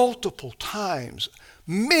 Multiple times,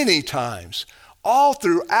 many times, All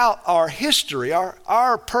throughout our history,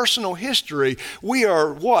 our personal history, we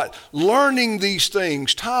are what? Learning these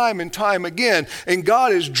things time and time again. And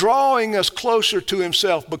God is drawing us closer to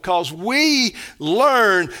himself because we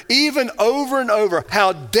learn even over and over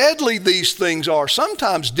how deadly these things are.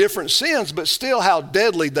 Sometimes different sins, but still how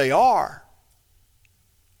deadly they are.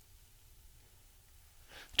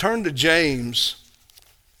 Turn to James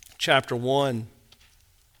chapter 1.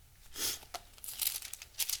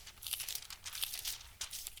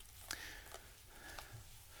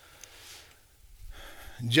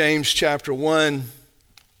 James chapter 1,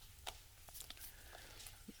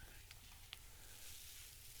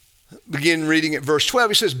 begin reading at verse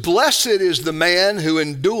 12. He says, "Blessed is the man who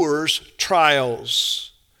endures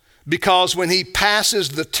trials, because when he passes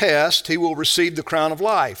the test, he will receive the crown of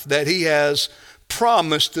life that he has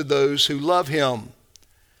promised to those who love him.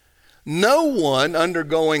 No one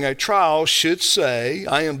undergoing a trial should say,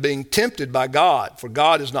 'I am being tempted by God,' for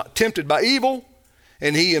God is not tempted by evil,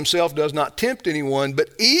 and he himself does not tempt anyone, but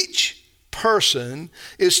each person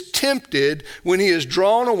is tempted when he is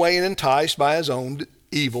drawn away and enticed by his own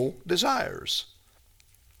evil desires.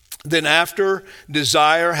 Then after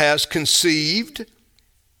desire has conceived,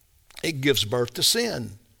 it gives birth to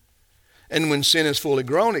sin. And when sin is fully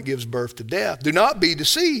grown, it gives birth to death. Do not be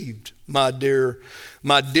deceived, my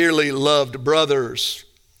dearly loved brothers.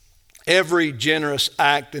 Every generous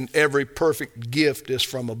act and every perfect gift is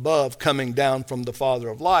from above, coming down from the Father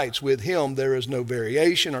of lights. With him there is no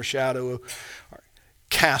variation or shadow of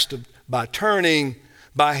cast by turning.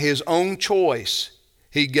 By his own choice,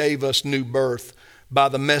 he gave us new birth by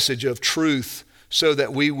the message of truth, so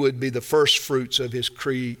that we would be the first fruits of his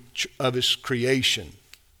creation.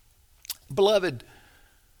 Beloved,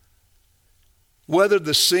 whether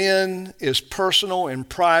the sin is personal and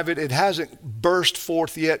private, it hasn't burst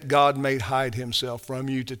forth yet. God may hide himself from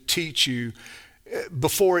you to teach you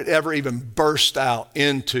before it ever even burst out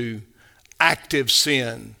into active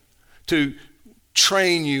sin, to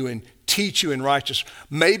train you and teach you in righteousness.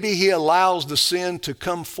 Maybe he allows the sin to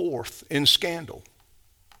come forth in scandal.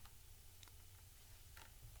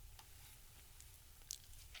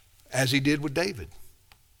 As he did with David.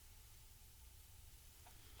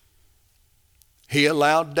 He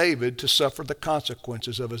allowed David to suffer the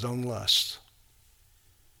consequences of his own lusts.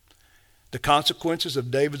 The consequences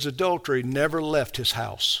of David's adultery never left his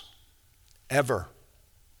house, ever.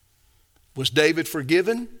 Was David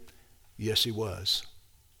forgiven? Yes, he was.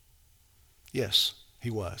 Yes, he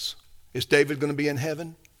was. Is David going to be in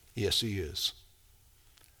heaven? Yes, he is.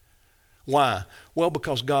 Why? Well,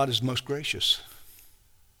 because God is most gracious.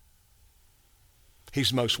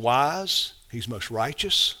 He's most wise, he's most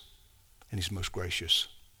righteous, and he's most gracious.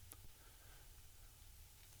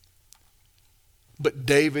 But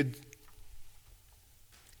David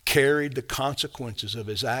carried the consequences of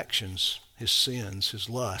his actions, his sins, his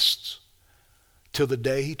lusts, till the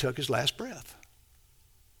day he took his last breath.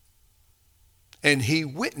 And he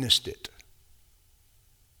witnessed it.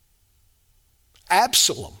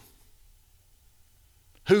 Absalom,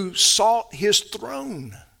 who sought his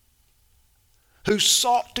throne, who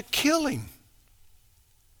sought to kill him,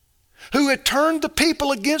 who had turned the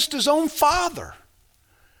people against his own father,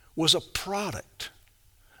 was a product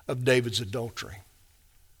of David's adultery.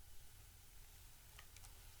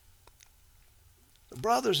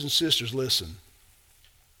 Brothers and sisters, listen.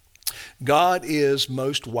 God is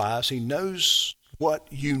most wise. He knows what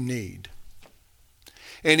you need.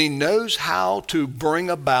 And he knows how to bring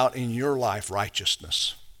about in your life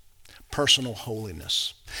righteousness, personal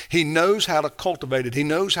holiness. He knows how to cultivate it. He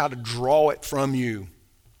knows how to draw it from you.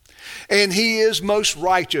 And he is most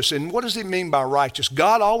righteous. And what does he mean by righteous?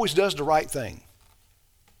 God always does the right thing.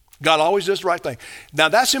 God always does the right thing. Now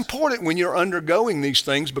that's important when you're undergoing these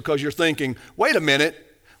things, because you're thinking, wait a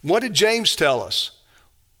minute, what did James tell us?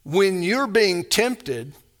 When you're being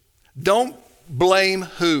tempted, don't blame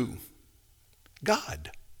who?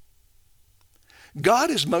 God.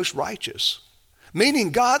 God is most righteous,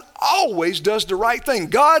 meaning God always does the right thing.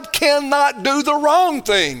 God cannot do the wrong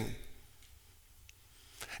thing.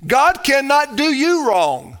 God cannot do you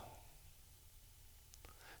wrong.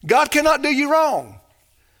 God cannot do you wrong.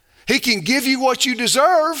 He can give you what you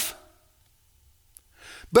deserve,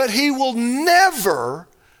 but he will never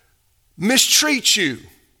mistreat you.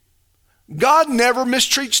 God never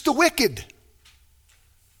mistreats the wicked.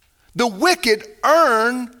 The wicked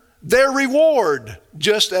earn their reward,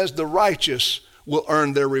 just as the righteous will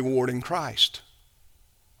earn their reward in Christ.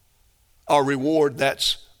 A reward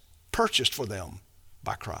that's purchased for them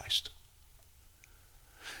by Christ.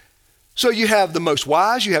 So you have the most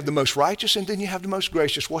wise, you have the most righteous, and then you have the most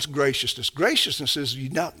gracious. What's graciousness? Graciousness is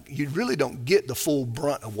you really don't get the full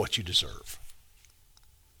brunt of what you deserve.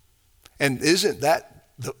 And isn't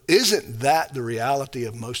that the reality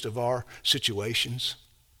of most of our situations?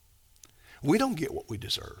 We don't get what we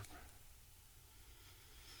deserve.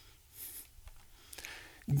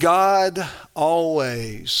 God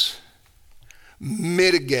always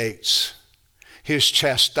mitigates his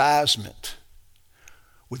chastisement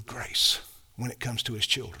with grace when it comes to his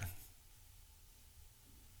children.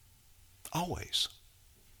 Always.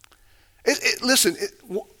 Listen,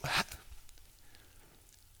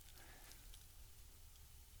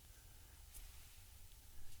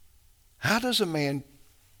 how does a man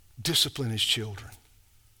discipline his children?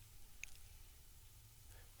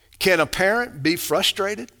 Can a parent be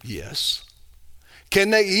frustrated? Yes.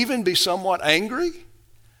 Can they even be somewhat angry?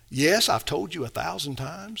 Yes, I've told you 1,000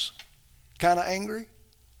 times. Kind of angry.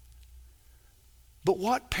 But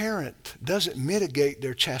what parent doesn't mitigate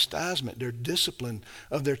their chastisement, their discipline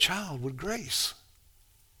of their child with grace?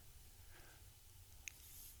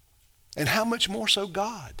 And how much more so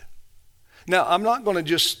God? Now, I'm not going to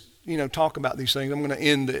just, talk about these things. I'm going to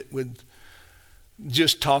end it with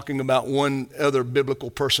just talking about one other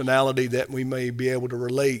biblical personality that we may be able to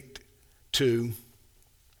relate to,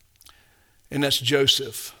 and that's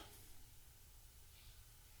Joseph.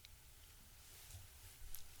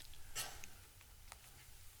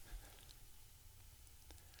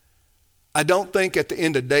 I don't think at the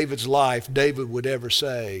end of David's life, David would ever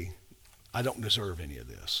say, I don't deserve any of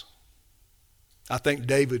this. I think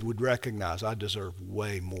David would recognize I deserve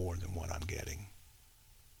way more than what I'm getting.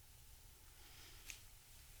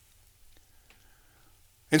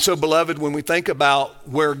 And so, beloved, when we think about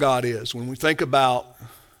where God is, when we think about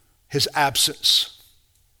his absence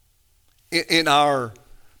in our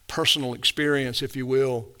personal experience, if you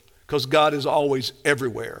will, because God is always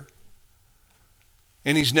everywhere.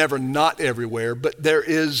 And he's never not everywhere, but there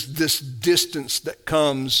is this distance that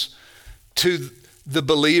comes to the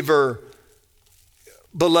believer.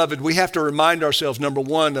 Beloved, we have to remind ourselves, number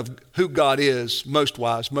one, of who God is, most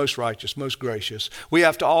wise, most righteous, most gracious. We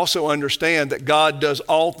have to also understand that God does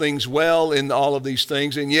all things well in all of these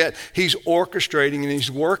things, and yet he's orchestrating and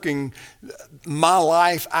he's working my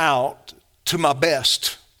life out to my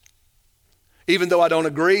best. Even though I don't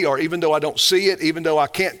agree, or even though I don't see it, even though I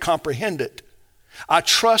can't comprehend it. I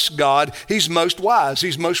trust God. He's most wise.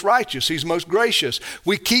 He's most righteous. He's most gracious.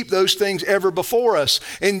 We keep those things ever before us.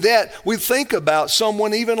 And that we think about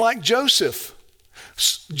someone even like Joseph.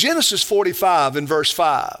 Genesis 45 in verse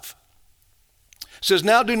 5 says,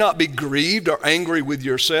 now do not be grieved or angry with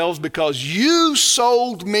yourselves because you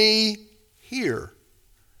sold me here.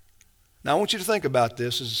 Now I want you to think about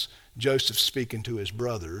this as Joseph speaking to his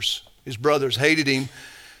brothers. His brothers hated him.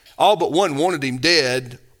 All but one wanted him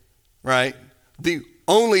dead, right?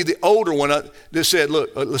 Only the older one just said, look,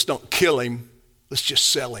 let's don't kill him. Let's just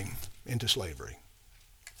sell him into slavery.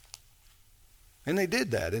 And they did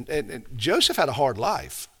that. And Joseph had a hard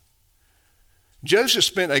life. Joseph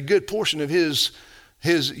spent a good portion of his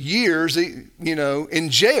years, in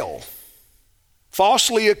jail,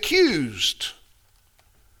 falsely accused,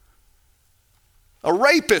 a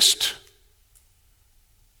rapist.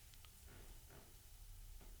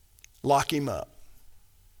 Lock him up.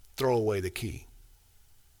 Throw away the key.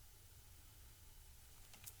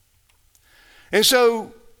 And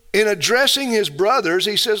so in addressing his brothers,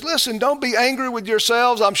 he says, listen, don't be angry with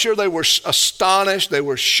yourselves. I'm sure they were astonished. They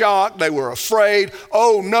were shocked. They were afraid.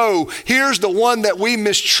 Oh no, here's the one that we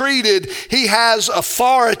mistreated. He has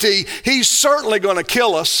authority. He's certainly going to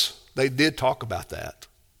kill us. They did talk about that.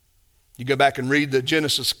 You go back and read the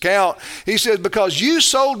Genesis account. He says, because you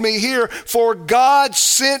sold me here, for God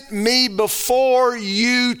sent me before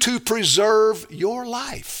you to preserve your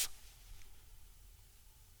life.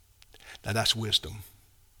 Now that's wisdom.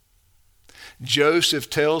 Joseph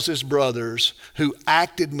tells his brothers who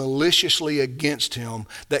acted maliciously against him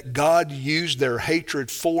that God used their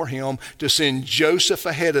hatred for him to send Joseph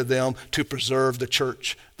ahead of them to preserve the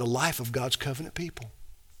church, the life of God's covenant people.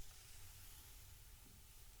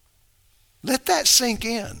 Let that sink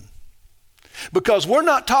in. Because we're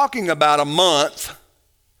not talking about a month.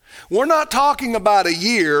 We're not talking about a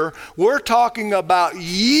year. We're talking about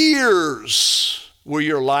years where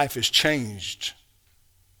your life is changed.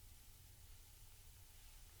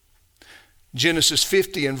 Genesis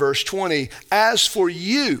 50 and verse 20, as for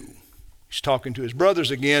you, he's talking to his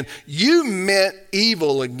brothers again, you meant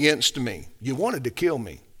evil against me. You wanted to kill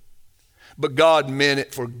me. But God meant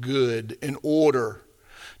it for good in order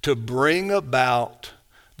to bring about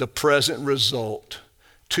the present result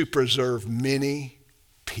to preserve many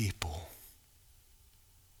people.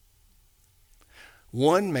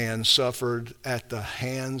 One man suffered at the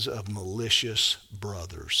hands of malicious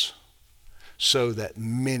brothers so that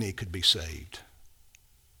many could be saved.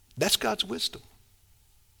 That's God's wisdom.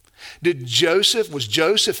 Was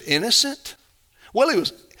Joseph innocent? Well, he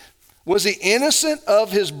was. Was he innocent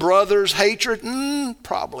of his brother's hatred?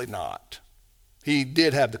 Probably not. He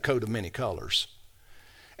did have the coat of many colors.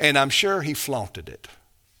 And I'm sure he flaunted it.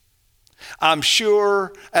 I'm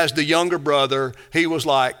sure as the younger brother, he was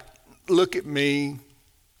like, look at me.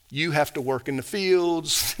 You have to work in the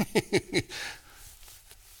fields.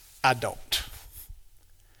 I don't.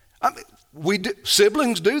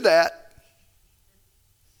 Siblings do that.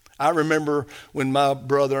 I remember when my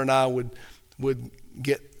brother and I would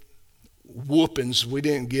get whoopings. We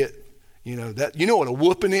didn't get, that. You know what a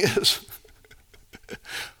whooping is?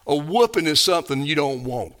 A whooping is something you don't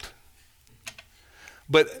want.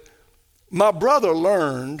 But my brother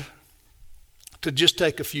learned to just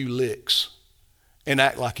take a few licks and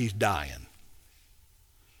act like he's dying.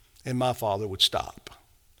 And my father would stop.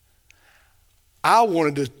 I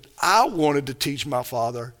wanted to teach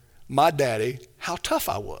my daddy, how tough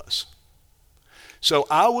I was. So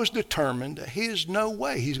I was determined that there's no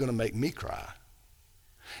way he's going to make me cry.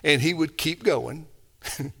 And he would keep going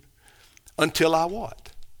until I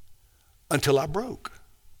what? Until I broke.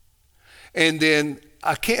 And then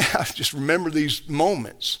I just remember these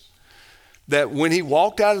moments that when he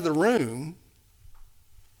walked out of the room,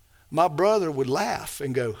 my brother would laugh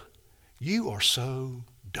and go, you are so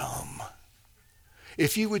dumb.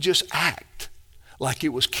 If you would just act like it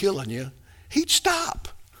was killing you, he'd stop.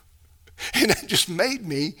 And that just made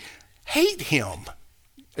me hate him.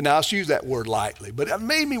 And I'll use that word lightly, but it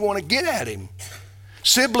made me want to get at him.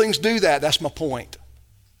 Siblings do that. That's my point.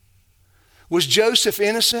 Was Joseph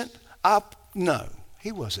innocent? No,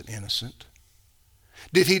 he wasn't innocent.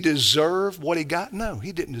 Did he deserve what he got? No,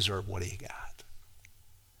 he didn't deserve what he got.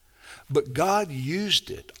 But God used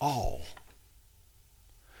it all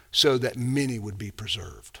so that many would be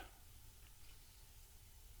preserved.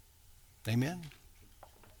 Amen?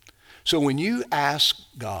 So when you ask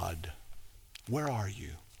God, where are you?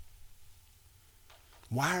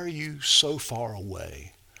 Why are you so far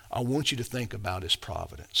away? I want you to think about his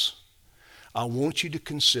providence. I want you to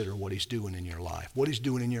consider what he's doing in your life, what he's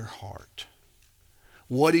doing in your heart,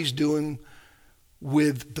 what he's doing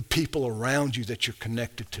with the people around you that you're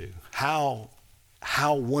connected to, how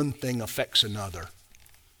one thing affects another.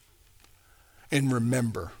 And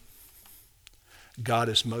remember, God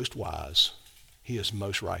is most wise, he is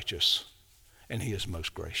most righteous, and he is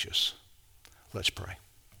most gracious. Let's pray.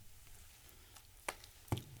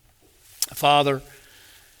 Father,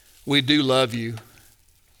 we do love you,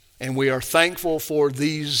 and we are thankful for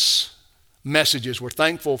these messages. We're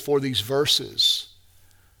thankful for these verses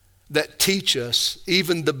that teach us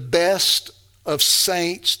even the best of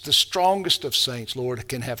saints, the strongest of saints, Lord,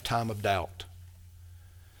 can have time of doubt.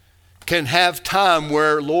 Can have time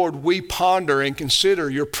where, Lord, we ponder and consider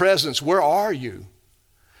your presence. Where are you?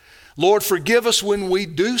 Lord, forgive us when we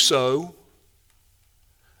do so,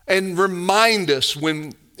 and remind us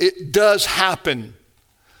when it does happen,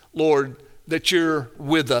 Lord, that you're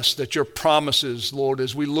with us, that your promises, Lord,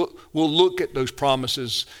 as we'll look at those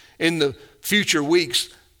promises in the future weeks.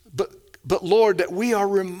 But Lord, that we are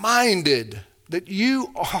reminded that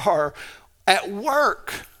you are at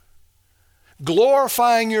work,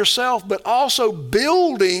 glorifying yourself, but also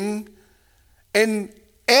building and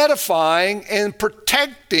edifying and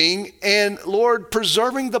protecting and, Lord,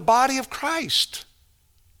 preserving the body of Christ.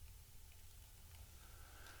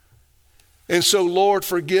 And so, Lord,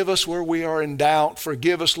 forgive us where we are in doubt.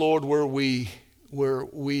 Forgive us, Lord, where we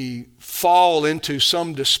fall into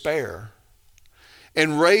some despair.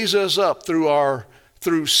 And raise us up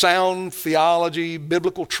through sound theology,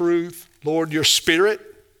 biblical truth. Lord, your Spirit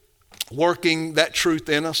working that truth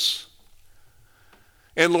in us.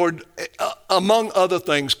 And Lord, among other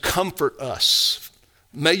things, comfort us.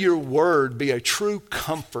 May your word be a true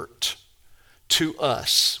comfort to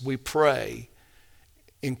us, we pray.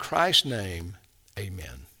 In Christ's name,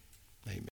 amen. Amen.